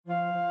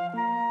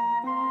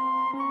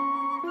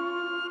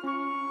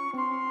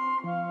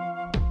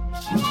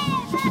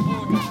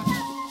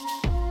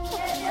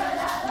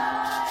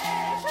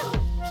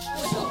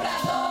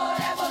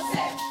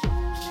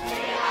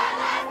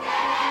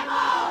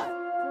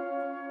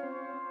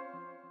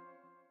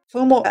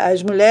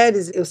As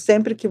mulheres, eu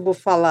sempre que vou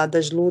falar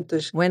das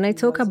lutas. When I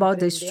talk about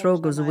the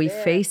struggles we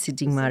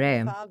faced in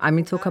Maré,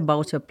 I talk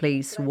about a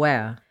place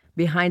where,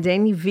 behind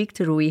any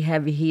victory we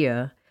have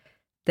here,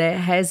 there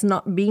has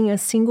not been a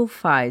single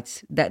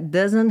fight that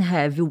doesn't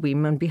have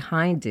women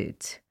behind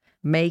it,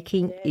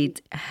 making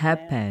it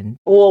happen.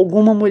 Ou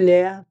alguma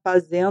mulher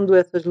fazendo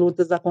essas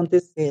lutas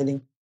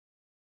acontecerem.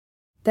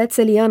 That's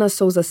Eliana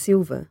Souza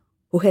Silva,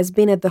 who has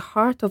been at the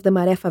heart of the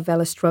Maré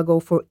Favela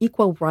struggle for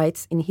equal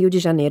rights in Rio de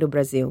Janeiro,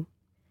 Brazil.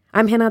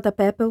 I'm Renata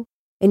Peppel,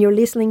 and you're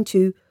listening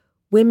to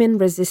Women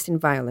Resisting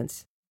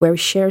Violence, where we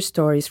share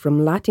stories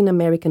from Latin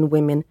American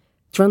women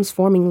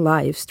transforming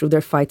lives through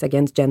their fight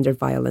against gender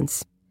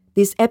violence.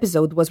 This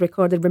episode was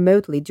recorded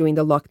remotely during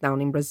the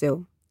lockdown in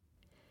Brazil.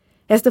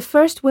 As the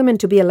first woman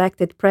to be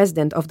elected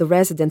president of the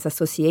Residents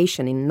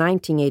Association in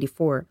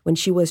 1984, when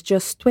she was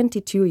just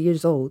 22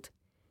 years old,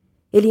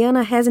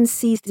 Eliana hasn't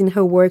ceased in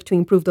her work to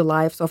improve the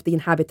lives of the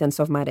inhabitants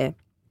of Maré.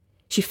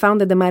 She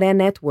founded the Maré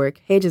Network,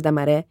 Redes da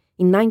Maré,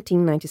 in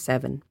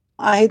 1997.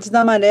 A Redes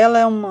da Maré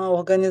é uma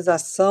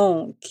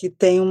organização que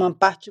tem uma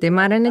parte. The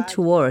Maré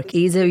Network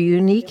is a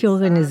unique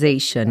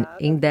organization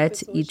in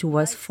that it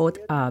was thought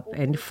up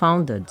and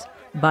founded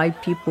by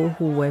people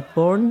who were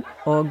born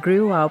or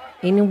grew up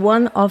in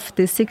one of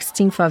the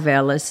 16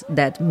 favelas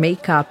that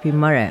make up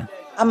Maré.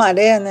 A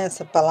Maré, né,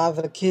 essa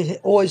palavra que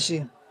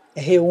hoje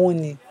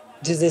reúne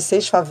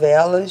 16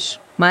 favelas.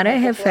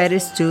 Maré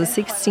refers to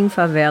 16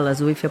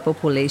 favelas with a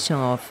population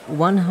of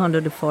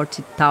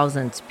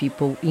 140,000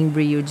 people in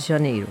Rio de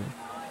Janeiro.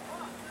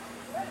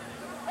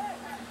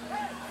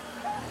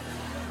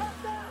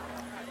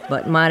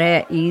 But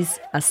Maré is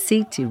a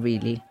city,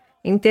 really.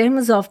 In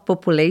terms of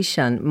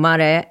population,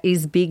 Maré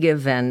is bigger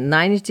than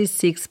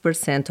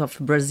 96% of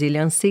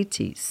Brazilian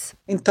cities.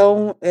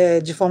 Então,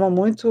 de forma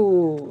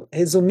muito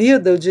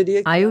resumida, eu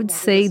diria que I would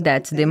say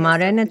that the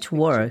Maré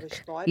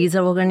Network is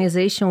an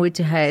organization which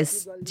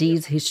has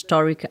this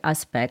historic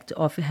aspect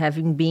of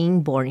having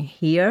been born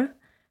here,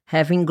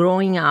 having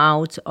grown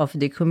out of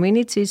the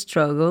community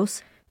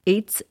struggles.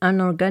 It's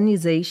an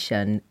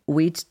organization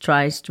which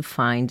tries to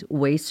find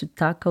ways to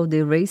tackle the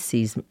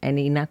racism and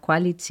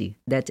inequality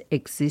that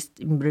exist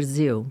in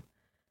Brazil,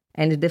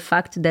 and the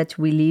fact that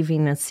we live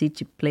in a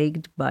city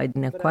plagued by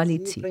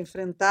inequality. Para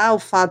enfrentar o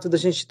fato da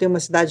gente ter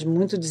uma cidade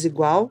muito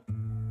desigual.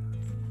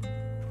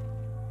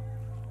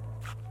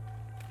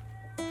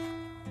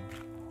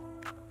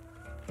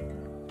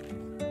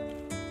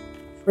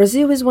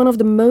 Brazil is one of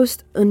the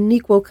most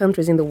unequal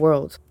countries in the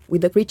world,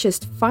 with the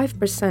richest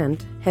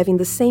 5% having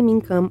the same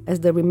income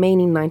as the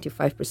remaining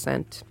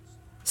 95%.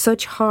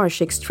 Such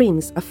harsh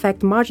extremes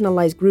affect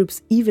marginalized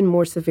groups even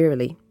more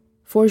severely.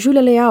 For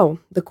Julia Leal,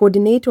 the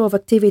coordinator of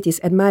activities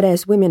at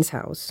Maré's Women's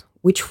House,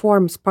 which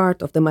forms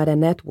part of the Maré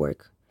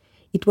Network,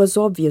 it was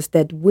obvious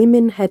that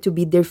women had to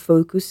be their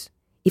focus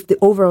if the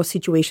overall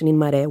situation in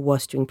Maré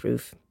was to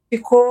improve.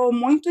 Ficou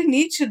muito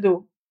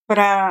nítido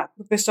para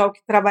o pessoal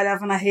que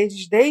trabalhava na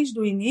rede desde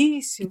o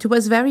início. It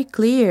was very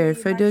clear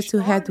for those who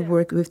had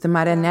worked with the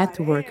Maré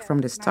Network from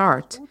the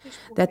start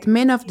that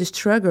many of the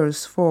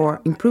struggles for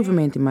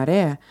improvement in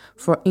Maré,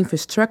 for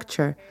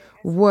infrastructure,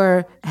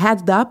 were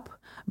headed up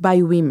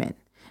by women,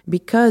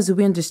 because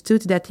we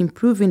understood that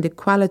improving the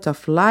quality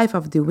of life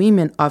of the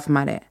women of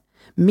Maré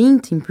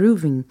meant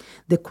improving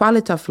the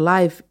quality of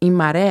life in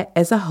Maré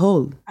as a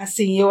whole.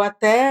 Assim, eu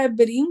até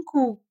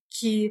brinco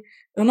que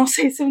eu não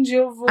sei se dia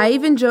eu vou. I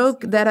even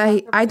joke that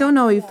I don't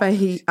know if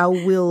I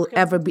will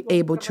ever be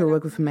able to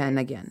work with men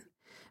again.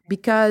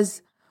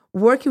 Because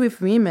working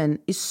with women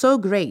is so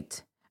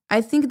great.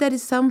 I think that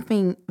is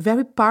something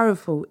very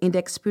powerful in the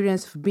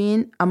experience of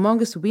being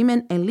amongst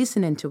women and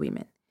listening to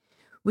women,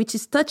 which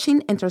is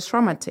touching and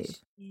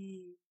transformative.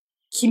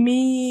 Que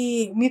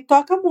me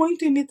toca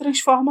muito e me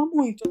transforma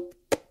muito.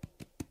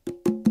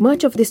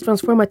 Much of this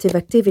transformative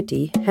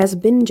activity has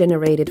been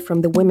generated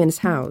from the Women's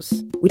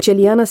House, which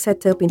Eliana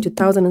set up in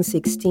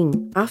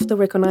 2016 after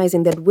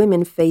recognizing that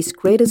women face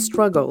greater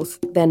struggles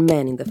than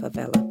men in the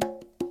favela.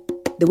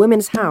 The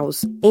Women's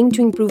House aimed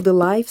to improve the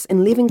lives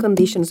and living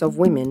conditions of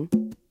women,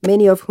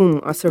 many of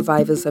whom are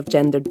survivors of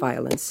gendered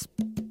violence.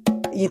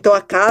 Então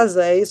a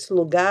casa é esse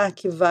lugar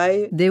que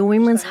vai. The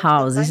Women's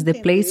House is the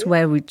place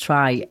where we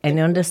try and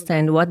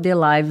understand what the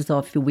lives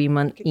of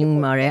women in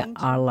Maré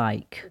are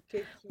like.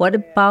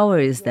 What power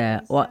is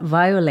there? What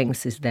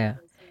violence is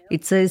there?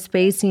 It's a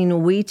space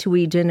in which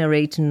we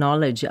generate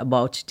knowledge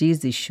about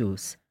these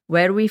issues,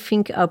 where we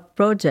think up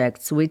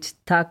projects which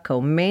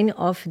tackle many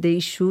of the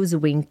issues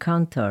we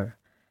encounter.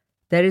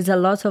 There is a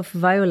lot of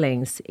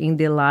violence in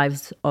the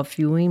lives of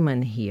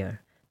women here,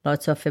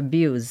 lots of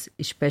abuse,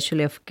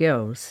 especially of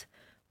girls.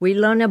 We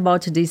learn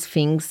about these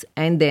things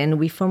and then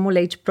we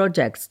formulate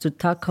projects to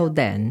tackle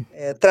them.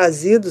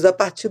 Trazidos a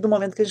partir do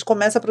momento que a gente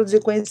começa a produzir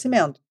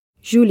conhecimento.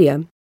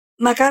 Julia,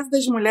 Na Casa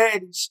das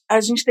Mulheres,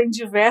 a gente tem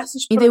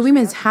diversos In the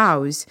Women's projetos.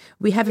 House,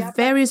 we have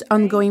various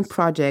ongoing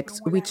projects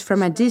which,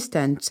 from a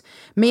distance,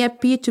 may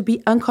appear to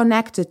be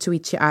unconnected to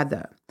each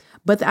other,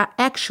 but are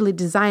actually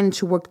designed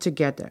to work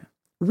together.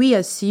 We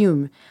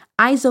assume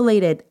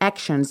isolated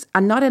actions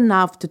are not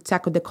enough to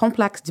tackle the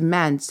complex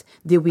demands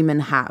the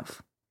women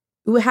have.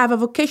 We have a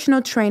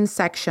vocational training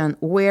section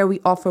where we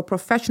offer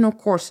professional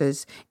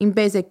courses in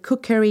basic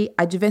cookery,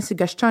 advanced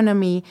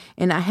gastronomy,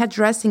 and a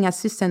hairdressing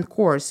assistant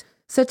course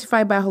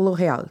certified by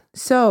L'Oréal.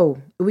 So,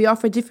 we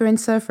offer different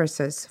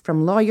services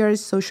from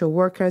lawyers, social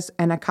workers,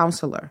 and a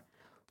counselor.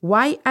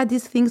 Why are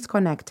these things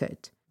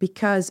connected?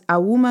 Because a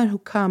woman who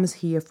comes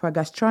here for a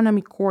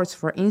gastronomy course,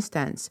 for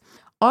instance,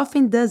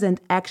 often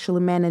doesn't actually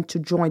manage to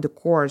join the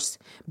course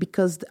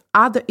because the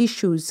other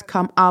issues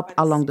come up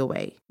along the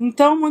way.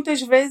 Então,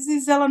 muitas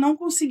vezes, ela não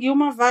conseguiu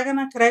uma vaga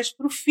na creche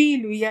para o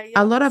filho. E aí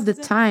A lot of the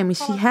time,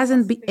 she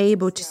hasn't been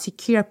able to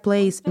secure a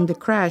place in the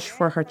creche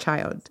for her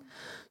child.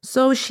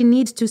 So she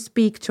needs to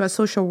speak to a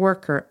social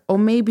worker, or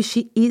maybe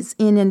she is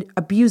in an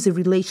abusive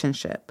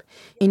relationship,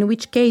 in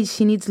which case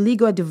she needs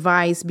legal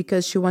advice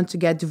because she wants to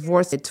get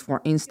divorced, for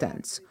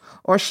instance.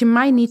 Or she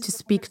might need to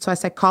speak to a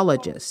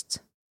psychologist.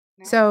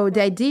 So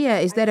the idea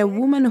is that a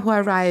woman who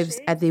arrives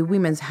at the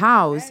women's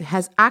house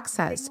has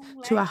access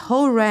to a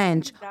whole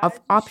range of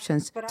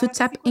options to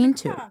tap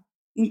into.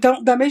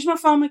 Então, da mesma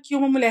forma que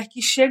uma mulher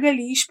que chega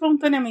ali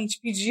espontaneamente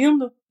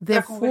pedindo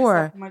para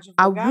conversar Therefore, com uma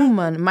a advogada,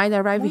 woman might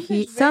arrive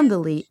here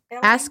suddenly,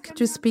 ask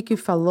to speak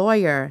with a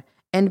lawyer,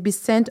 and be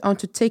sent on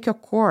to take a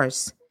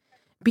course,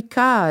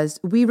 because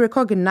we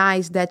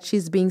recognize that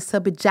she's being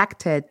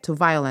subjected to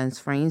violence,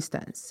 for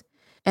instance,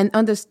 and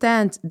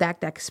understand that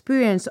the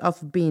experience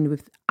of being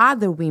with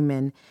other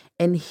women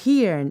and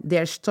hearing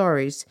their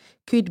stories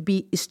could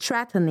be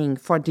strengthening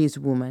for this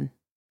woman.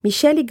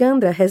 Michele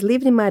Gandra has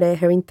lived in Maré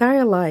her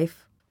entire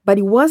life, but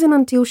it wasn't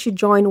until she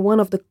joined one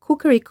of the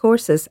cookery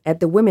courses at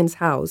the Women's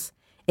House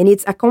and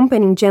its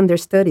accompanying gender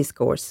studies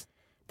course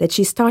that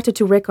she started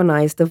to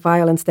recognize the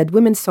violence that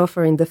women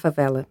suffer in the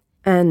favela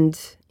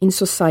and in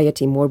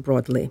society more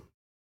broadly.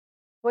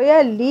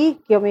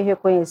 It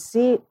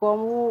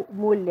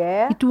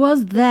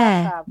was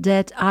there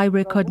that I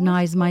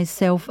recognized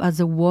myself as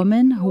a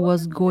woman who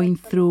was going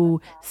through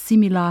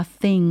similar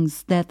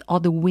things that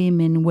other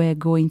women were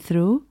going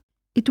through.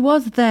 It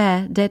was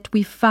there that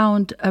we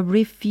found a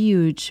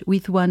refuge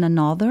with one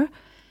another.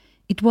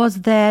 It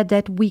was there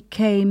that we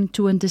came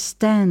to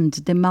understand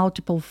the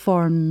multiple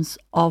forms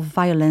of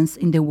violence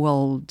in the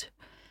world.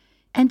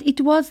 And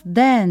it was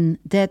then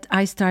that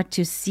I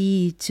started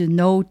to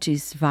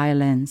notice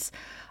violence.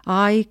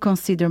 I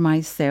consider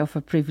myself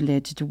a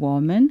privileged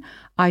woman.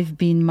 I've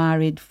been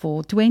married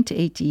for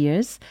 28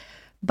 years.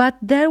 But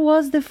there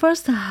was the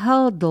first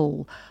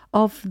hurdle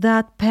of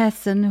that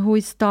person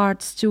who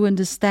starts to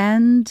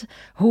understand,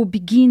 who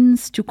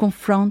begins to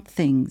confront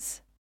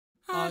things.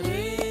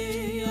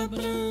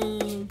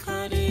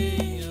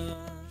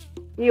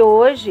 E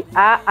hoje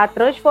há a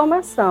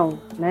transformação,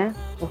 né?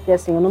 Porque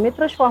assim, eu não me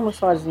transformo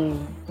sozinha,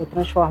 eu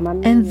transformo a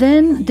minha. And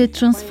then the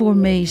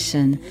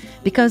transformation,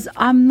 because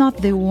I'm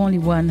not the only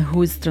one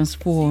who is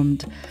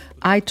transformed.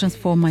 I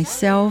transform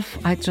myself,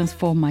 I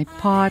transform my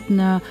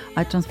partner,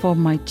 I transform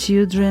my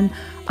children.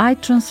 I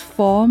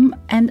transform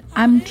and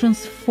I'm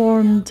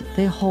transformed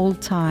the whole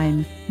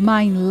time.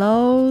 My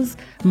in-laws,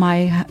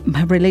 my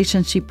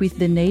relationship with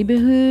the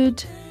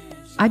neighborhood.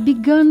 I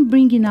began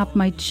bringing up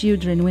my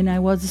children when I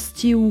was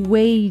still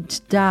weighed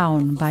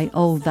down by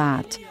all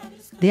that.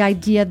 The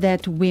idea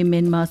that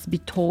women must be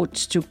taught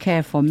to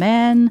care for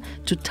men,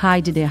 to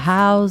tidy the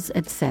house,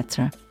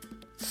 etc.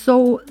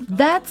 So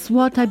that's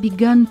what I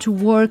began to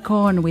work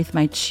on with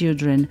my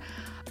children.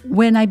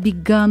 When I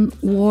began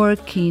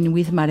working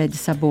with Maré de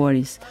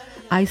Sabores,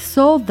 I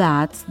saw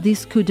that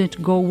this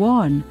couldn't go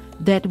on,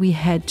 that we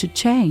had to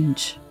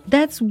change.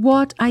 That's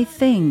what I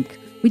think.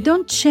 We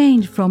don't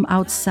change from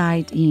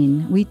outside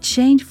in, we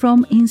change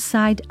from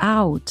inside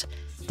out.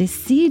 The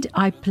seed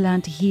I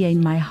plant here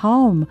in my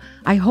home,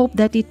 I hope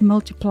that it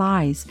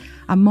multiplies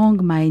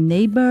among my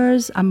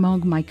neighbors,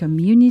 among my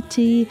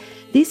community.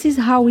 This is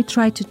how we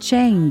try to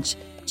change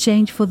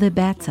for the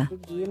better.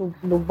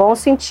 No bom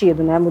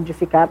sentido, né?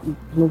 Modificar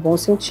no bom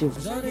sentido.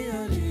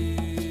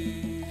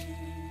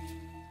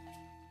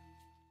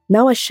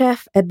 Now a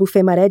chef at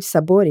Buffet Maré de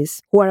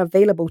Sabores, who are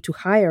available to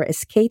hire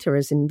as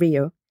caterers in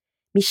Rio,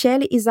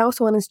 Michele is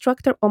also an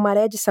instructor on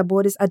Maré de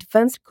Sabores'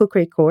 advanced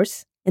cookery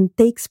course and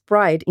takes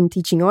pride in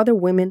teaching other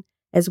women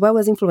as well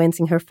as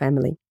influencing her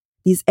family.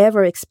 This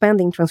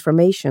ever-expanding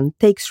transformation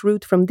takes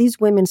root from these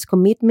women's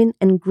commitment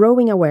and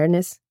growing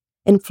awareness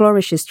and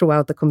flourishes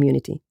throughout the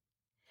community.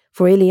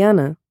 For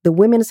Eliana, the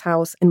Women's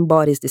House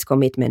embodies this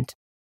commitment.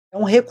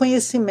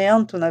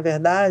 Reconhecimento, na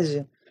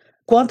verdade,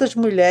 quantas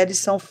mulheres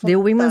são fundamentais. The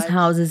Women's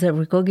House is a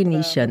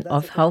recognition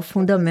of how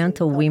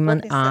fundamental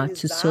women are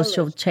to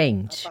social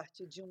change.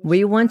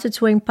 We wanted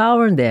to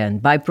empower them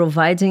by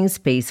providing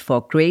space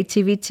for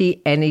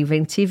creativity and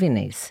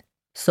inventiveness.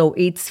 So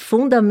it's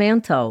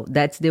fundamental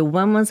that the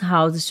Women's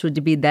House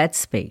should be that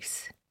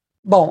space.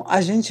 Bom, a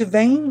gente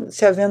vem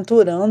se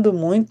aventurando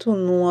muito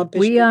numa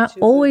We are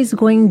perspectiva always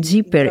going de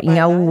deeper in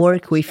our trabalhar essa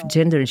work with questão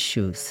gender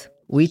issues,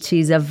 which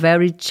is a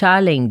very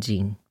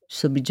challenging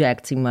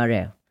subject in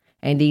Maré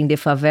and in the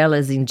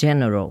favelas in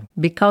general,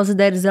 because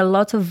there is a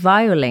lot of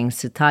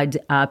violence tied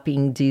up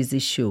in this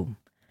issue,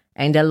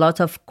 and a lot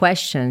of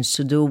questions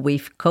to do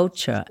with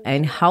culture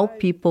and how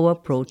people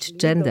approach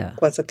gender.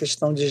 com essa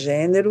questão de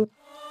gênero.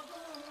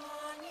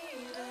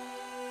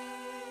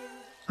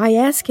 I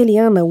ask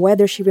Eliana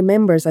whether she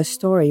remembers a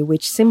story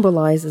which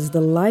symbolizes the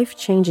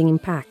life-changing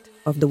impact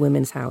of the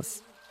Women's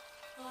House.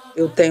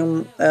 Eu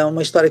tenho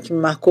uma história que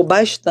me marcou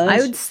bastante. I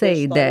would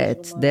say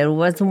that there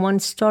was one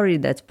story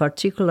that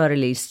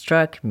particularly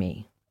struck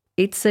me.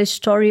 It's a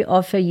story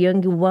of a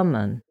young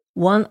woman.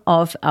 One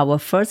of our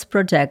first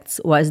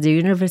projects was the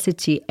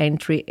university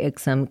entry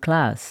exam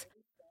class,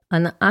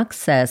 an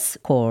access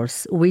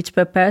course which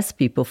prepares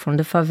people from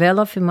the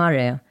favela of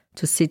Maré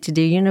to sit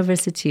the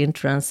university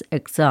entrance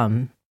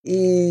exam.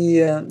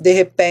 E, de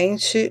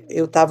repente,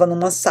 eu estava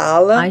numa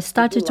sala. I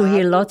started to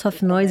hear lots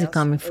of noise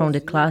coming from the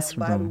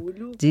classroom.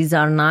 These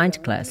are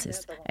night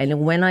classes. And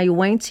when I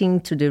went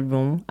into the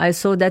room, I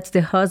saw that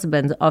the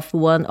husband of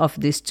one of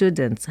the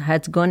students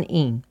had gone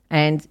in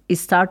and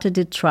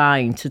started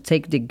trying to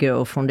take the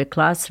girl from the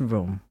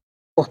classroom.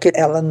 Porque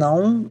ela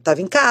não estava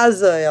em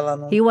casa, ela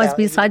não. He was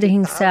beside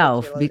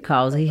himself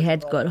because he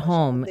had got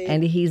home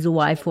and his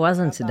wife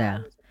wasn't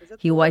there.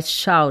 He was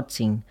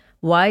shouting.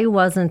 Why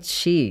wasn't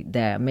she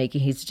there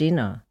making his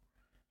dinner?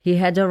 He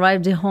had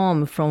arrived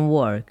home from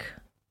work.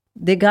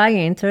 The guy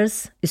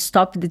enters,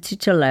 stopped the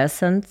teacher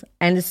lessons,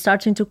 and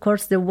starting to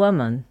curse the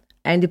woman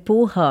and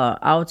pull her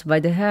out by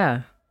the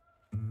hair.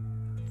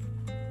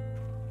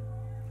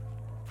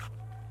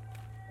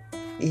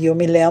 E eu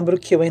me lembro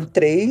que eu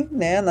entrei,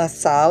 na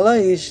sala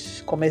e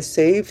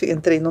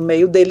entrei no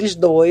meio deles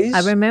dois.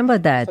 I remember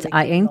that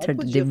I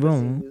entered the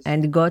room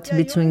and got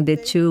between the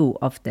two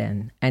of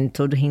them and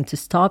told him to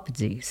stop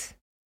this.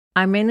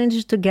 I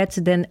managed to get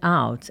them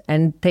out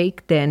and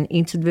take them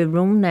into the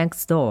room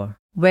next door,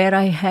 where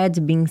I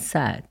had been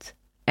sat,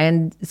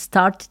 and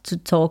started to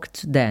talk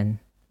to them.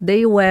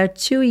 They were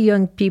two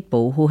young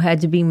people who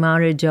had been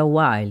married a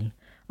while.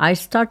 I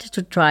started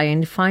to try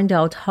and find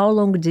out how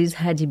long this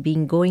had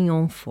been going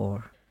on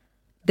for.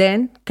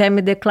 Then came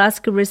the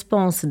classic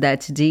response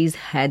that this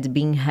had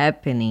been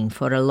happening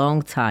for a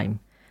long time.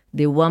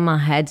 The woman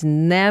had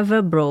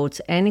never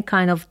brought any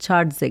kind of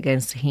charges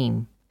against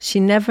him. She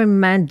never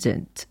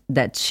imagined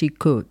that she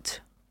could.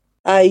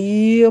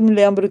 Aí eu me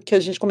lembro que a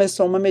gente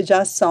começou uma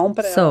mediação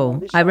para ela.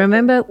 So I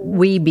remember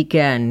we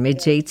began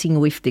mediating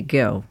with the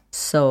girl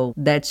so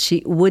that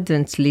she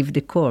wouldn't leave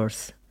the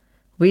course.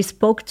 We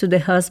spoke to the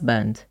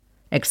husband,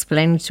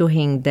 explaining to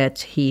him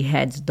that he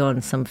had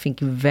done something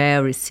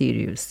very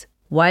serious,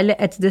 while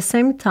at the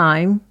same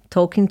time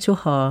talking to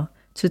her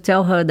to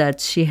tell her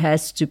that she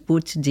has to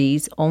put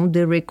this on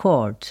the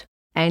record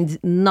and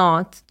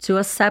not to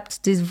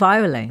accept this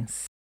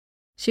violence.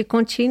 She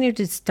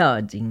continued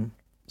studying.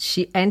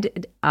 She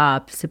ended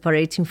up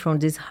separating from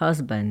this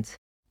husband.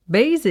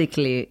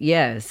 Basically,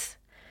 yes,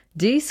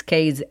 this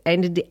case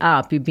ended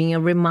up being a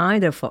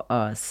reminder for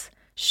us,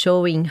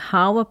 showing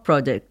how a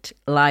project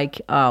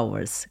like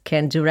ours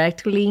can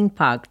directly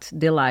impact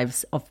the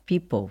lives of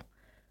people,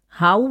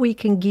 how we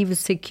can give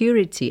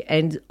security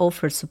and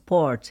offer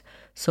support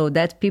so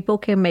that people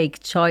can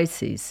make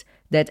choices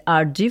that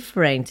are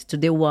different to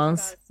the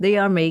ones they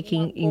are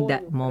making in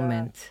that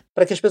moment.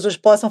 Para que as pessoas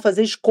possam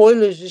fazer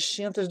escolhas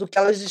distintas do que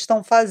elas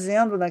estão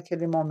fazendo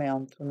naquele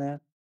momento, né?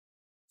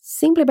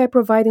 Simply by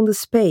providing the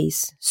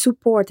space,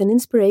 support, and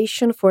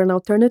inspiration for an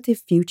alternative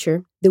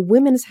future, the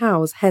Women's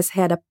House has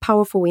had a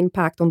powerful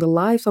impact on the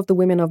lives of the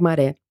women of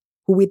Maré,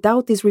 who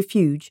without this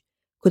refuge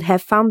could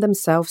have found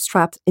themselves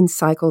trapped in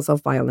cycles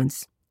of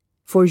violence.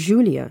 For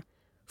Julia,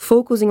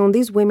 focusing on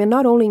these women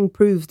not only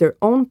improves their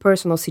own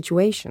personal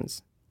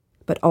situations,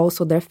 but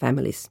also their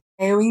families.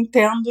 Eu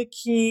entendo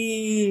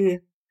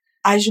que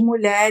as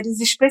mulheres,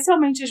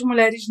 especialmente as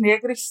mulheres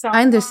negras, são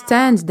I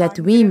understand that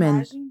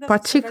women,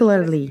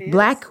 particularly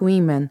Black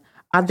women,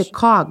 are the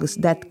cogs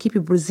that keep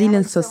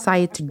Brazilian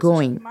society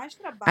going.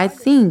 I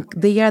think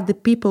they are the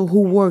people who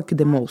work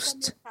the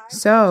most.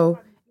 So,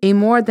 in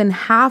more than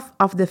half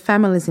of the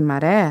families in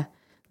Maré,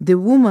 the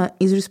woman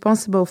is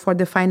responsible for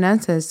the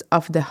finances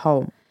of the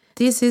home.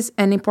 This is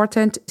an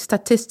important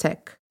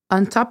statistic.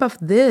 On top of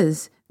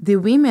this, the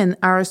women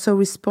are also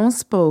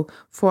responsible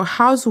for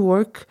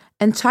housework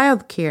and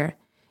childcare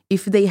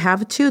if they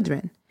have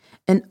children,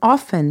 and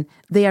often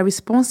they are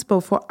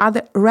responsible for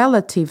other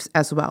relatives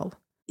as well.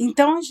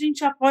 Então a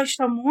gente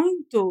aposta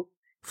muito.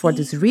 For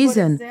this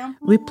reason,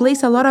 we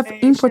place a lot of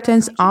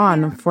importance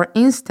on, for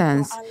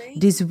instance,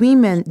 these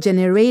women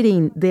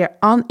generating their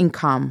own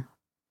income.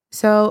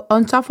 So,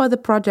 on top of the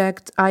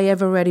project I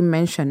have already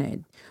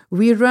mentioned,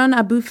 We run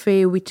a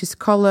buffet which is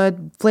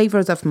called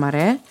Flavors of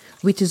Maré,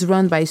 which is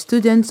run by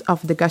students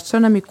of the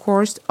gastronomy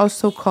course,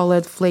 also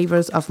called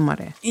Flavors of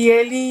Maré. E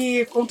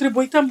ele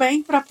contribui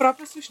também para a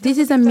própria sustentabilidade. This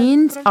is a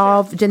means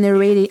of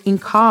generating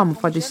income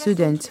for the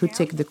students who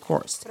take the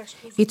course.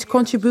 It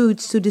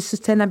contributes to the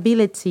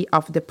sustainability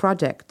of the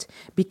project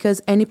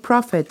because any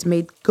profit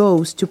made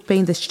goes to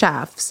paying the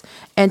chefs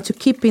and to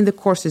keeping the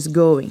courses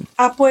going.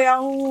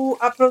 Apoiar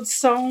a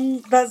produção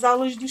das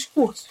aulas dos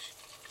cursos.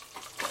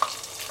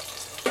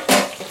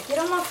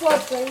 Tira uma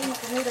foto aí na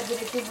comida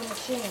direitinho,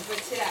 bonitinho. Vou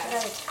tirar.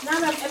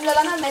 Não, é melhor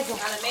lá na mesa.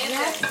 Na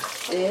mesa?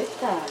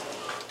 Eita.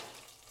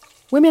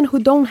 Women who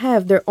don't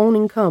have their own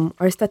income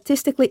are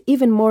statistically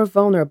even more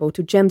vulnerable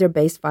to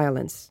gender-based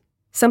violence,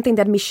 something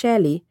that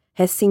Michele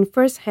has seen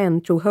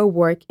firsthand through her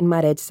work in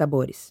Maré de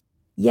Sabores.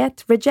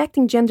 Yet,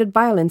 rejecting gendered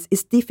violence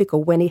is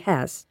difficult when it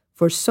has,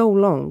 for so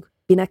long,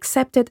 been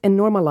accepted and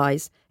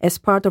normalized as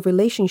part of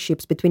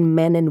relationships between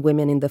men and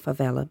women in the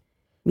favela.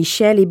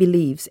 Michele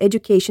believes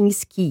education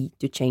is key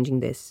to changing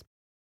this.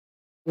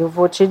 Eu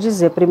vou te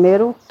dizer,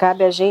 primeiro,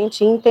 cabe a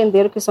gente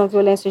entender o que são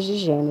violências de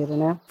gênero,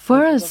 né?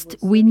 First,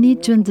 we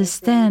need to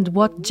understand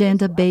what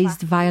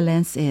gender-based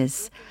violence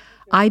is.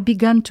 I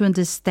began to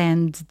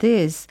understand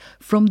this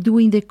from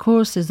doing the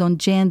courses on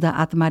gender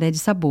at Maré de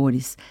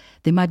Sabores.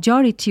 The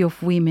majority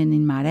of women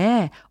in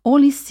Maré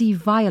only see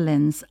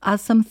violence as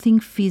something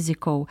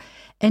physical,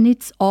 and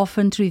it's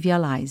often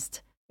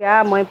trivialized.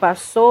 A mãe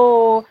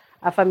passou,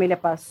 a família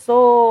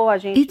passou, a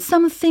gente... It's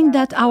something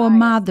that our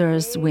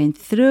mothers went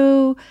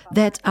through,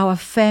 that our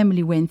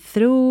family went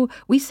through.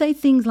 We say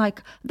things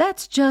like,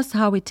 that's just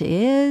how it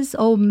is,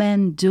 all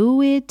men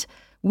do it.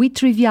 We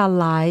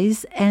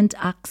trivialize and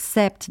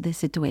accept the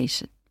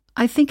situation.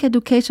 I think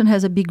education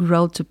has a big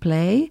role to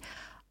play.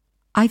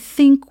 I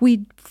think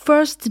we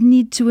first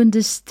need to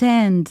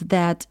understand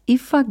that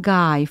if a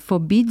guy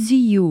forbids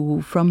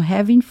you from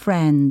having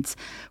friends,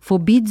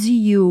 forbids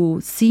you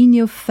seeing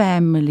your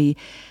family,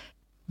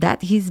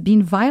 that he's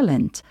been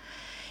violent.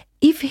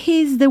 If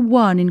he's the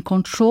one in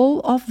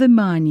control of the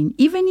money,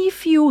 even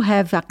if you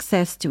have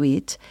access to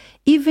it,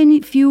 even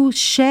if you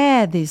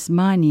share this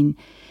money,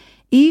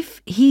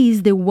 if he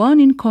is the one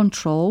in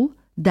control,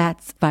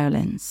 that's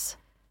violence.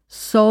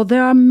 So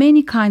there are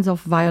many kinds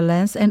of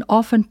violence, and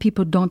often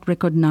people don't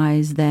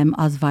recognize them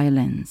as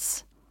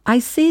violence. I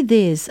see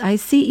this, I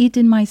see it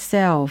in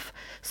myself.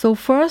 So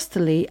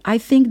firstly, I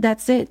think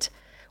that's it.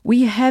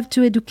 We have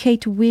to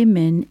educate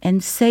women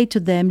and say to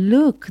them,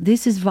 look,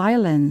 this is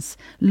violence.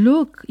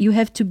 Look, you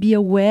have to be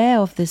aware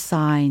of the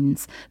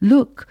signs.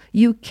 Look,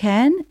 you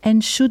can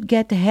and should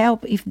get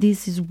help if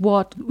this is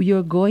what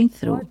you're going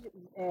through.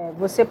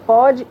 Você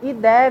pode e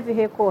deve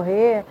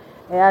recorrer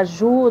à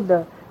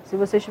ajuda se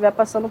você estiver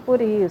passando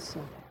por isso.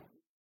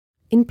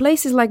 In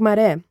places like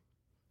Maré,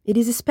 it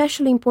is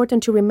especially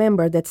important to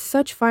remember that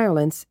such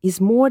violence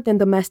is more than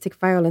domestic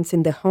violence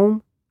in the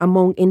home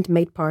among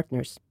intimate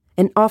partners,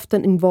 and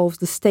often involves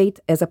the state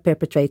as a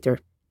perpetrator.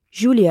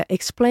 Julia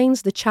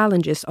explains the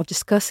challenges of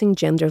discussing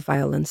gender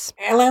violence.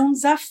 Ela é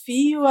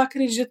desafio,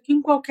 acredito que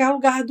em qualquer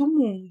lugar do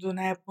mundo,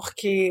 né?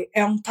 Porque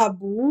é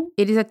tabu.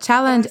 It is a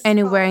challenge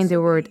anywhere in the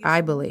world,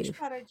 I believe,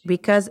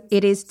 because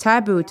it is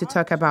taboo to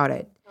talk about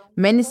it.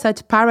 Many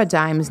such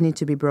paradigms need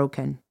to be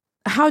broken.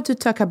 How to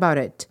talk about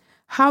it?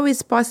 How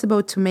is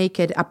possible to make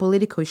it a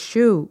political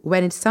issue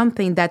when it's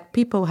something that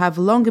people have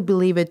long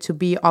believed to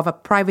be of a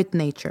private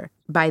nature?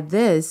 By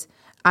this,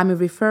 I'm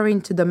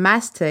referring to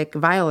domestic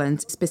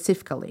violence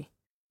specifically.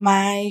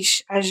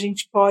 Mas a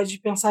gente pode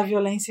pensar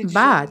violência de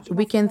But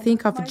we can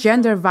think of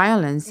gender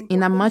violence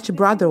in a much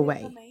broader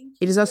way.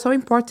 It is also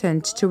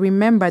important to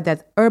remember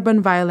that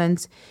urban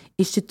violence,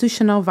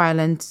 institutional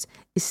violence,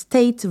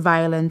 state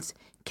violence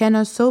can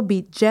also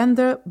be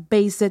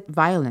gender-based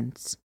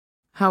violence.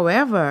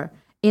 However,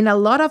 in a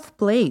lot of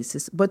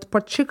places, but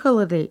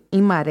particularly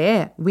in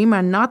Maré, women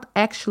are not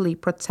actually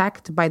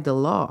protected by the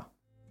law.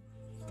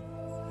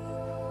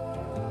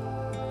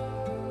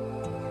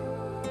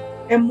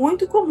 É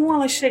muito comum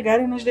elas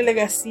chegarem nas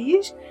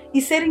delegacias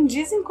e serem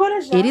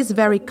desencorajadas. It is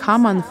very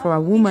common for a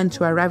woman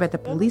to arrive at a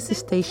police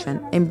station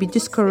and be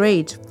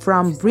discouraged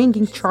from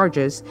bringing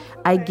charges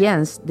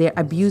against their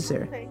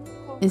abuser.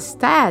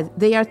 Instead,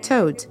 they are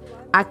told,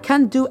 I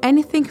can't do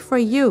anything for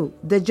you.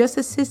 The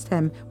justice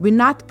system will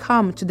not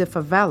come to the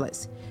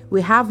favelas.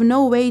 We have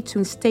no way to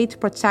instate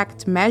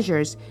protect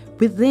measures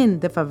within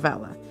the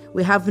favela.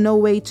 We have no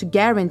way to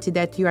guarantee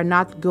that you are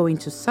not going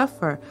to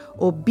suffer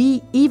or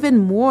be even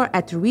more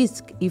at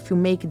risk if you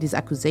make this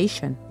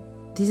accusation.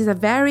 This is a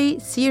very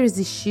serious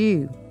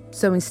issue.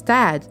 So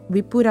instead,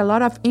 we put a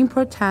lot of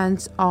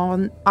importance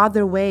on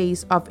other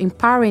ways of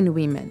empowering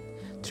women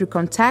through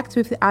contact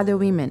with other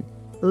women,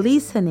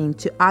 listening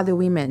to other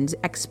women's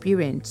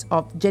experience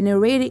of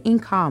generating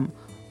income,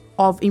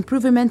 of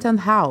improving mental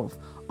health,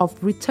 of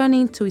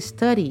returning to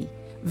study,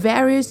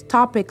 various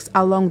topics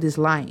along these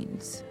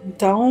lines.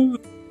 Então,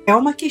 é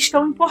uma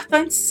questão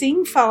importante,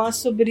 sim, falar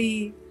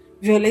sobre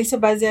violência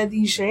baseada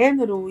em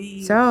gênero.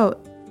 So,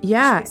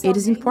 Yeah, it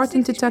is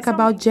important to talk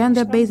about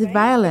gender-based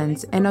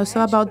violence and also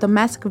about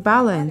domestic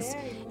violence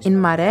in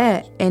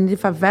Maré and the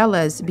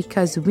favelas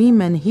because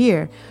women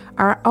here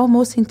are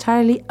almost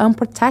entirely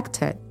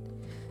unprotected.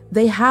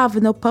 They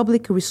have no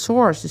public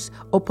resources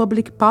or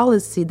public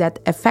policy that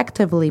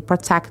effectively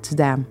protects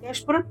them. As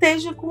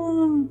proteja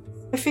com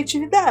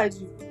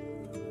efetividade.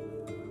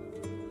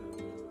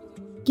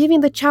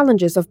 Given the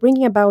challenges of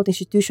bringing about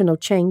institutional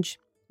change,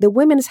 the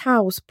Women's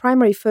House's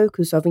primary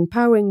focus of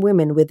empowering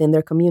women within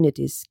their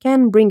communities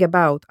can bring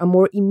about a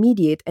more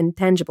immediate and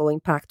tangible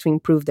impact to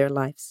improve their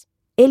lives.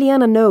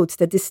 Eliana notes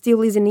that this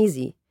still isn't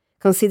easy,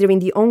 considering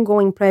the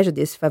ongoing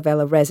prejudice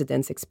favela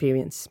residents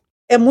experience.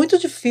 É muito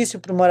difícil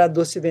para o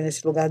morador se ver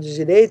nesse lugar de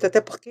direito,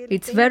 até porque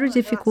It's very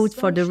difficult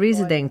for the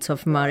residents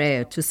of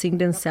Maré to see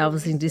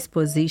themselves in this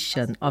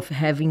position of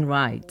having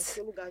rights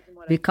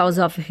because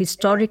of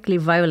historically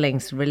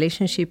violent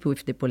relationship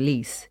with the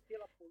police,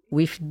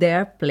 with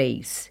their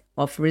place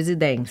of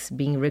residence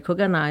being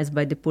recognized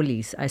by the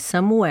police as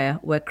somewhere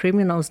where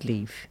criminals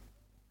live.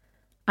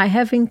 I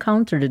have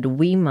encountered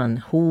women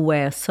who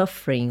were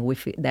suffering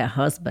with their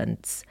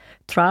husbands,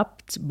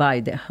 trapped by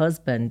their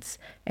husbands,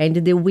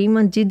 and the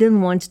women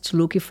didn't want to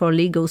look for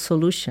legal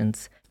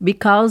solutions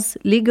because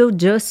legal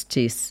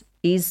justice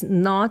is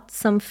not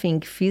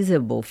something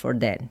feasible for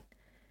them.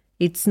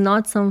 It's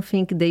not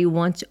something they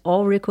want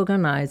or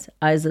recognize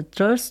as a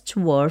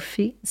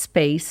trustworthy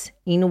space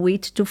in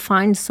which to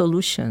find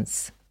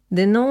solutions.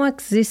 The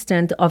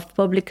non-existence of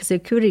public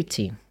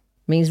security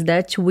means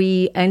that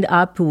we end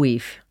up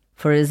with,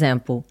 for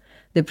example,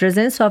 the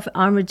presence of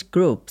armed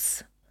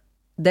groups.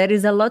 There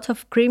is a lot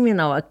of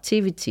criminal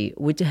activity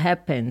which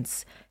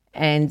happens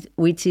and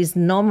which is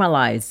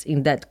normalized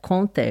in that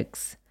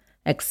context,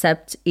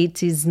 except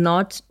it is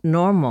not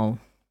normal.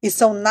 E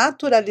são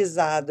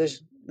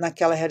naturalizadas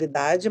naquela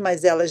realidade,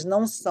 mas elas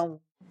não são.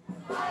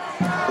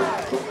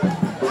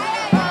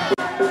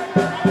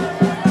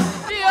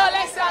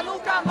 Violência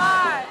nunca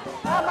mais!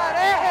 A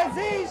maré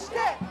resiste!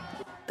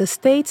 The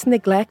state's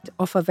neglect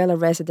of favela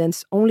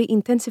residents only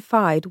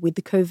intensified with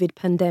the COVID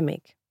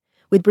pandemic,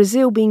 with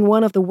Brazil being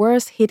one of the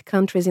worst-hit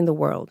countries in the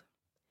world.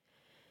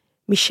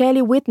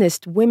 Michele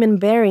witnessed women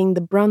bearing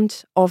the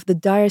brunt of the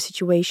dire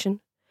situation,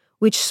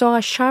 which saw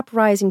a sharp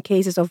rise in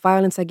cases of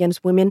violence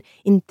against women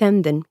in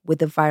tandem with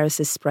the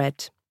virus's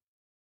spread.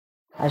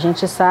 A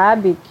gente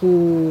sabe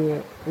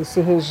que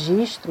esse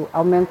registro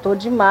aumentou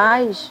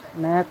demais,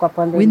 né, com a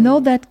pandemia. We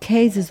know that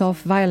cases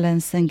of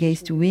violence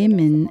against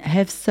women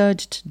have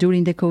surged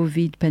during the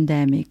COVID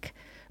pandemic.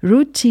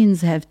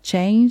 Routines have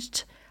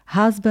changed.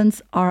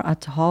 Husbands are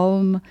at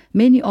home.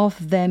 Many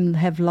of them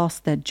have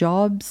lost their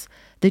jobs.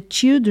 The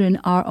children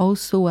are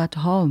also at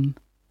home.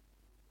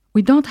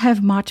 We don't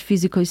have much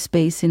physical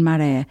space in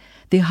Maré.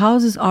 The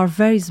houses are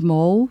very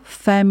small,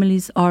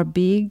 families are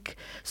big,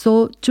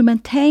 so to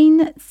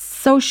maintain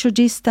social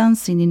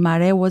distancing in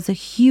Maré was a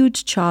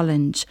huge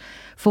challenge.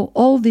 For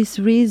all these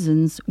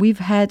reasons, we've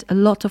had a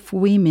lot of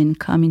women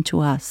coming to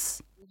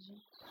us.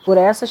 Por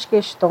essas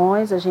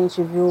questões, a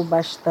gente viu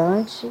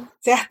bastante.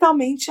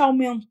 Certamente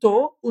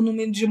aumentou o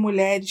número de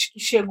mulheres que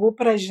chegou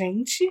para a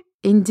gente.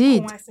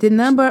 Indeed, the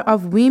number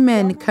of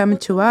women coming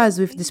to us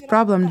with this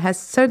problem has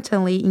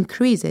certainly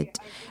increased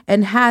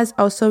and has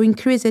also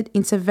increased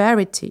in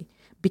severity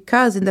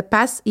because in the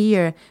past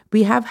year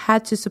we have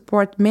had to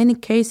support many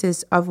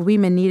cases of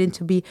women needing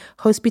to be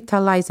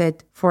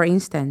hospitalized, for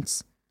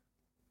instance.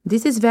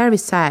 This is very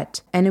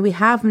sad, and we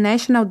have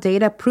national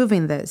data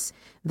proving this.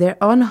 Their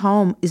own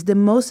home is the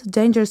most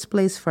dangerous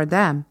place for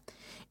them.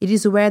 It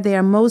is where they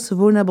are most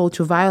vulnerable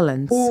to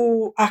violence.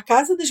 A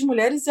casa das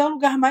mulheres é o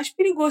lugar mais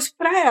perigoso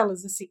para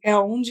elas, assim, é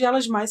onde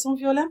elas mais são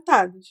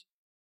violentadas.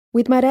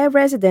 With Maré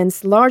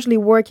residents largely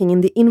working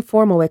in the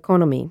informal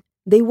economy,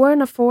 they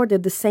weren't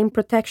afforded the same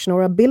protection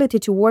or ability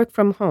to work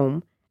from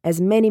home as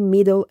many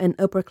middle and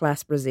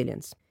upper-class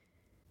Brazilians.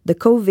 The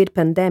COVID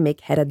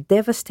pandemic had a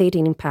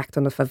devastating impact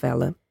on the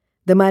favela.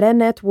 The Maré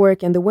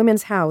Network and the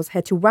Women's House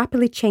had to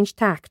rapidly change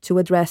tack to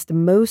address the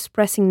most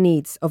pressing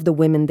needs of the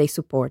women they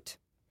support.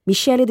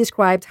 Michele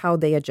described how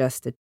they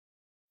adjusted.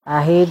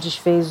 A Redes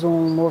fez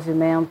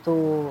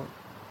movimento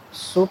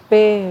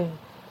super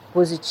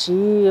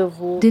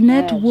positivo. The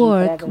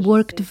network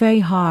worked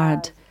very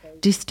hard,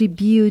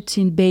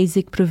 distributing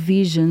basic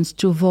provisions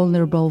to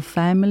vulnerable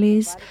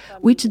families,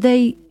 which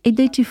they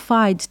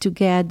identified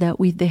together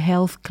with the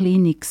health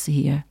clinics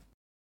here.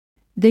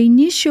 The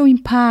initial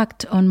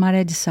impact on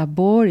Maré de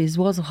Sabores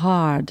was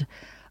hard.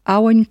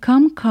 Our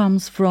income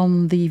comes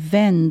from the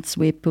events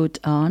we put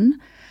on,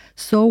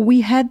 so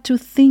we had to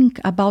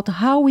think about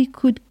how we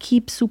could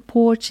keep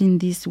supporting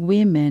these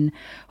women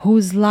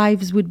whose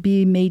lives would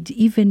be made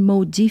even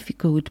more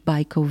difficult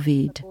by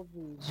COVID.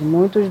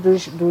 Muitos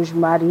dos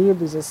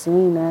maridos,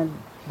 assim, né,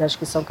 das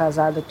que são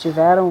casadas,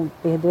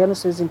 perderam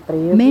seus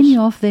empregos. Many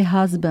of the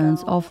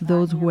husbands of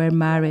those who were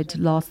married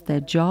lost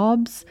their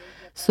jobs,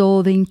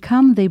 so the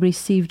income they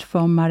received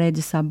from Maré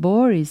de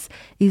Sabores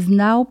is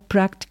now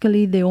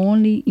practically the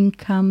only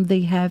income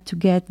they have to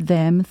get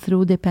them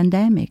through the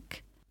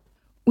pandemic.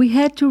 we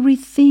had to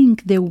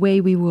rethink the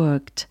way we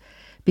worked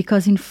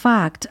because, in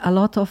fact, a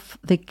lot of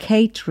the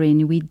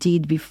catering we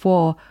did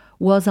before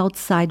was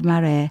outside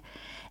Maré.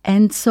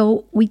 And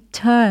so we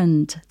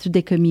turned to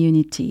the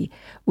community.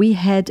 We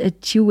had a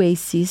two-way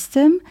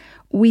system.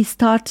 We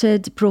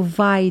started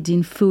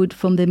providing food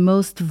from the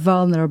most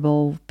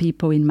vulnerable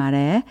people in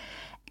Maré.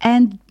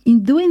 And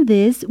in doing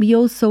this, we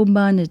also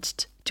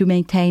managed to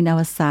maintain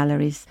our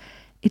salaries.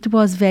 It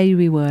was very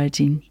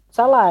rewarding.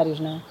 Salários,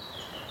 né?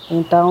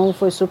 Então,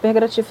 foi super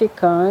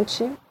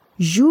gratificante.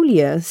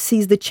 Julia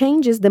sees the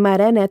changes the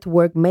Maré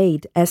Network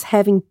made as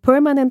having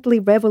permanently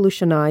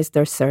revolutionized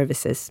their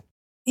services.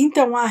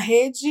 Então, a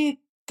rede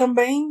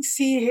também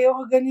se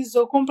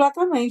reorganizou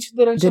completamente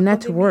durante The a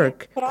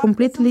network pandemia,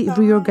 completely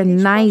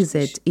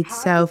reorganized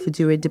itself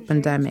during the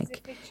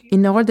pandemic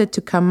in order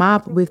to come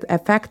up with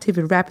effective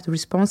rapid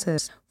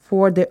responses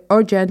for the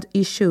urgent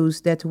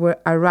issues that were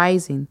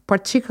arising,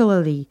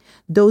 particularly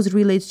those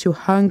related to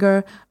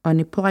hunger,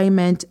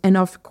 unemployment, and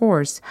of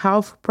course,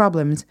 health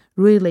problems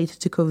related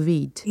to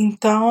COVID.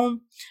 Então,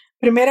 a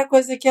primeira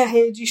coisa que a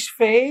rede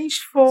fez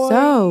foi...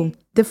 So,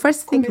 the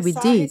first thing we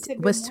did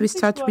was to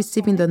start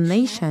receiving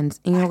donations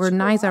and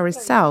organize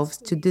ourselves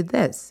to do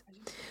this.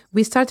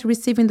 We started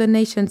receiving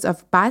donations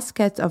of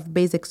baskets of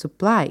basic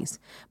supplies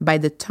by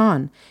the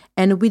ton,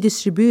 and we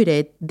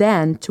distributed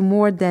them to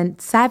more than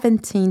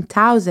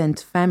 17,000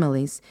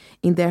 families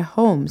in their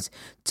homes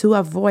to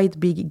avoid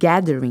big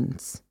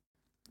gatherings.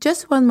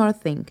 Just one more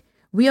thing.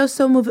 We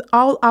also moved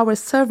all our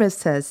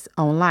services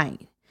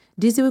online.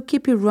 This will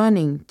keep it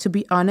running, to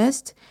be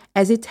honest,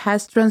 as it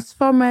has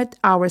transformed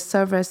our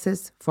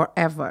services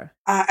forever.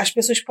 As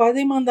pessoas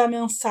podem mandar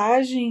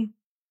mensagem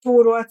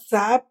por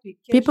WhatsApp.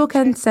 People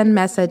can send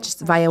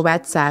messages via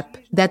WhatsApp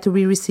that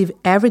we receive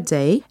every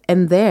day,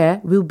 and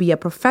there will be a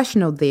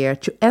professional there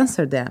to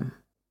answer them.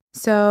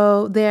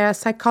 So there are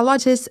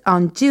psychologists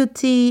on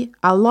duty,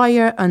 a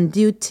lawyer on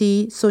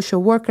duty,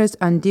 social workers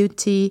on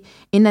duty,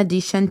 in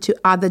addition to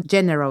other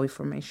general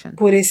information.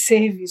 Por esse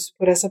serviço,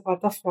 por essa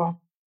plataforma.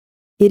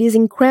 It is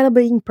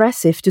incredibly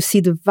impressive to see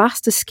the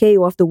vast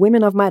scale of the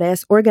women of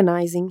Marés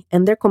organizing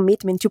and their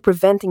commitment to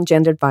preventing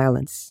gendered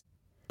violence.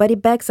 But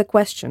it begs a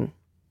question.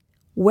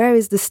 Where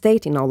is the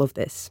state in all of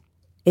this?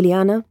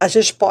 Eliana? As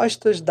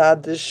respostas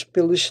dadas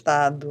pelo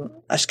Estado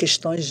às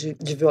questões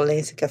de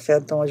violência que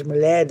afetam as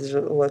mulheres...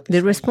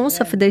 The response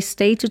of the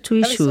state to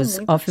issues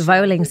of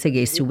violence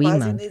against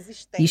women,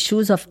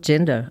 issues of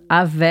gender,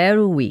 are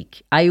very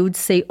weak. I would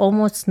say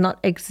almost not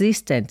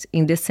existent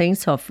in the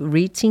sense of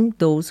reaching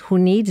those who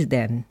need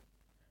them.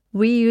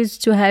 We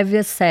used to have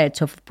a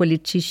set of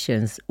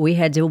politicians. We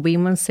had a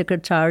women's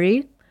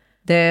secretary.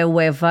 There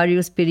were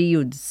various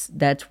periods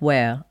that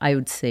were, I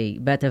would say,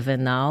 better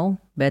than now,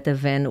 better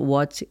than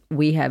what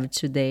we have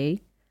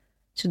today.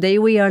 Today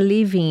we are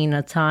living in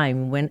a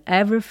time when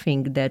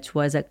everything that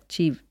was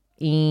active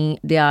in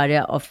the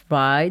area of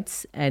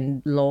rights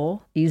and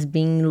law is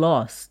being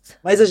lost.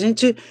 Mas a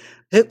gente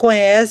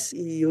reconhece,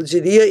 e eu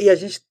diria, e a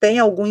gente tem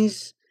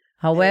alguns...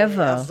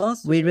 However,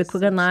 we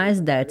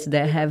recognize that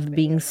there have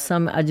been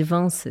some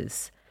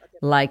advances,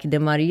 like the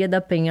Maria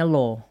da Penha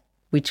law,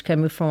 which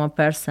came from a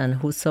person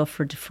who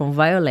suffered from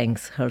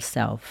violence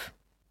herself.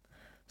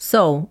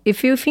 So,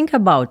 if you think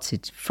about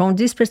it from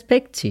this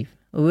perspective,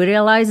 we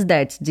realize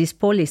that these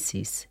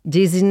policies,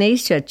 these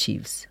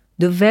initiatives,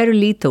 do very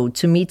little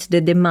to meet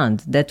the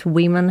demand that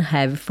women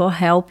have for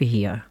help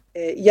here.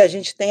 E a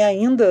gente tem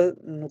ainda,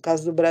 no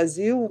caso do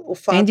Brasil, o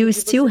fato And you de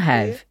still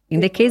have, in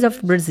the case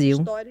of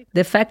Brazil,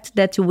 the fact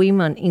that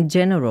women in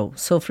general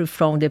suffer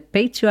from the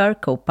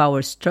patriarchal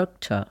power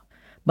structure.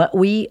 But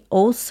we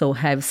also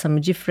have some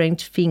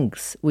different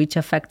things which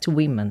affect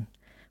women.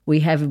 We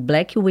have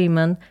Black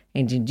women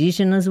and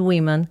indigenous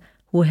women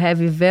who have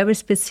very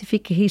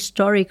specific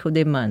historical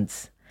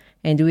demands.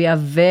 And we are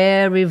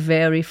very,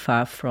 very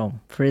far from,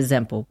 for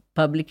example,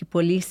 public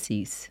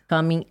policies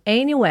coming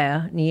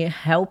anywhere near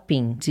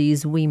helping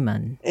these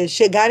women.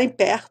 chegarem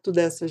perto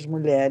dessas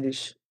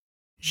mulheres.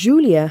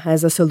 Julia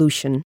has a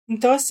solution.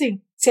 Então,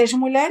 assim, se as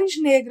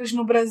mulheres negras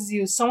no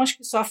Brasil são as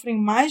que sofrem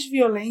mais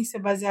violência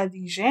baseada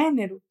em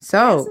gênero...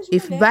 So,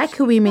 if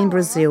Black women in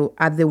Brazil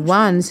are the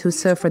ones who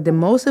suffer the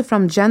most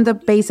from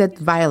gender-based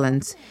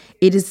violence,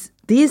 it is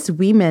these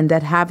women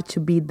that have to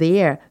be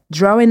there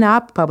drawing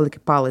up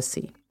public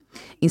policy,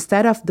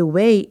 instead of the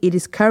way it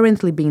is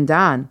currently being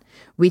done,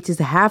 which is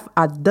half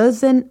a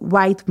dozen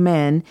white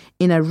men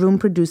in a room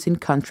producing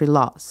country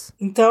laws.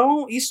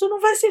 Então, isso não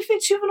vai ser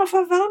efetivo na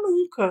favela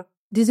nunca.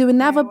 This will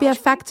never be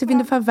effective in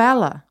the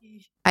favela.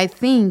 I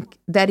think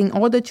that in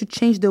order to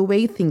change the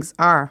way things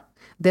are,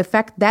 the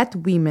fact that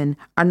women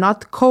are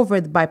not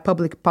covered by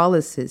public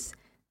policies,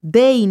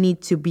 they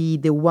need to be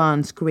the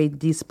ones create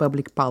these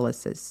public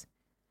policies.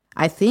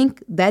 I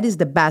think that is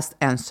the best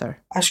answer.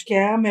 Acho que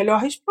é a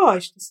melhor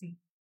resposta, sim.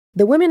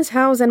 The Women's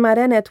House and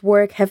Maré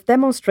Network have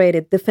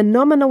demonstrated the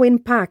phenomenal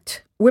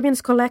impact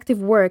women's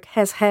collective work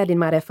has had in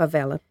Maré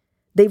Favela.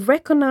 They've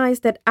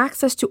recognized that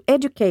access to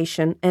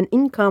education and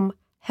income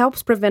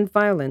helps prevent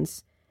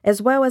violence, as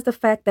well as the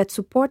fact that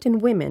supporting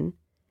women,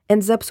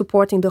 ends up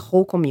supporting the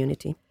whole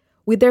community.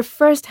 With their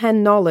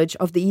first-hand knowledge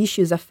of the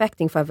issues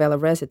affecting favela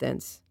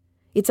residents,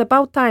 it's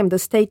about time the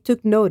state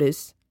took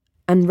notice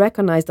and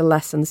recognized the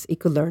lessons it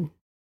could learn.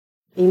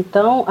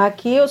 Então,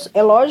 aqui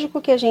é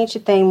lógico que a gente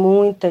tem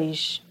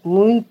muitas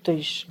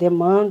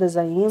demandas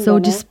ainda. So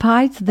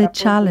despite the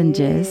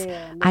challenges,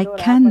 I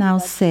can now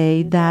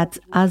say that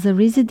as a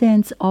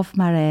resident of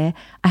Maré,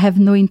 I have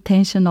no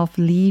intention of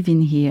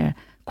living here,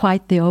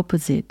 quite the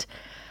opposite.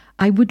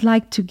 I would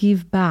like to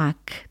give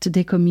back to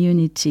the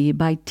community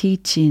by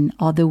teaching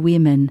other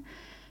women,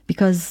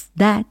 because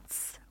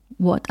that's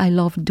what I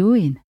love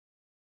doing.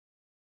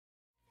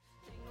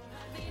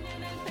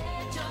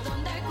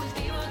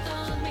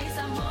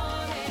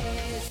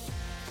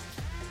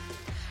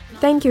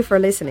 Thank you for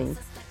listening.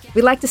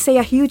 We'd like to say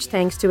a huge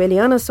thanks to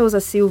Eliana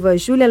Souza Silva,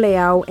 Julia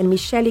Leal, and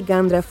Michele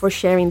Gandra for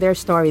sharing their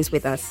stories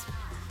with us.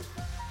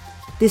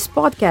 This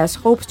podcast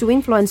hopes to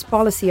influence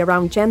policy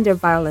around gender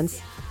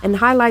violence and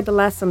highlight the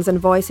lessons and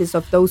voices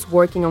of those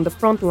working on the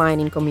front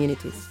line in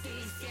communities.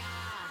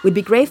 We'd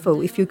be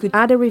grateful if you could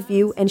add a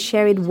review and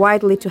share it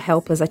widely to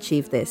help us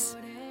achieve this.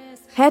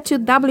 Head to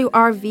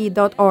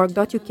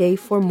wrv.org.uk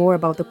for more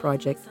about the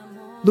project.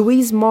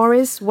 Louise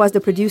Morris was the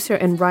producer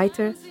and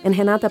writer, and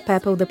Renata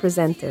Peppel the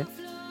presenter.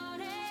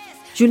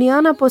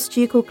 Juliana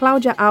Postico,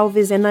 Claudia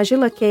Alves, and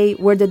Najila Kay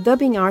were the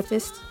dubbing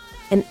artists,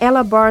 and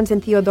Ella Barnes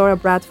and Theodora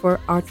Bradford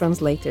are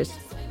translators.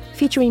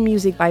 Featuring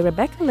music by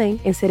Rebecca Lane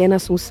and Serena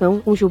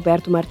Assunção com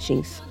Gilberto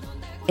Martins.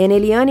 And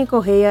Eliane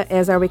Correa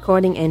as our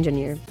recording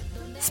engineer.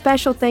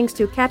 Special thanks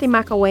to Kathy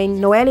McElwain,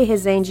 Noelle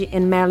Rezende,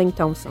 and Marilyn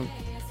Thompson.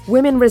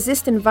 Women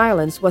Resisting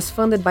Violence was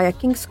funded by a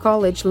King's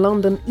College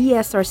London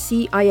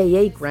ESRC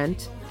IAA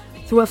grant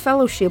through a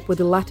fellowship with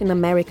the Latin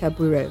America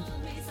Bureau.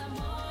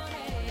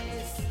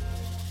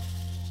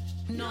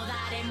 No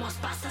daremos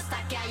paz hasta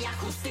que haya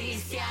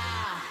justicia.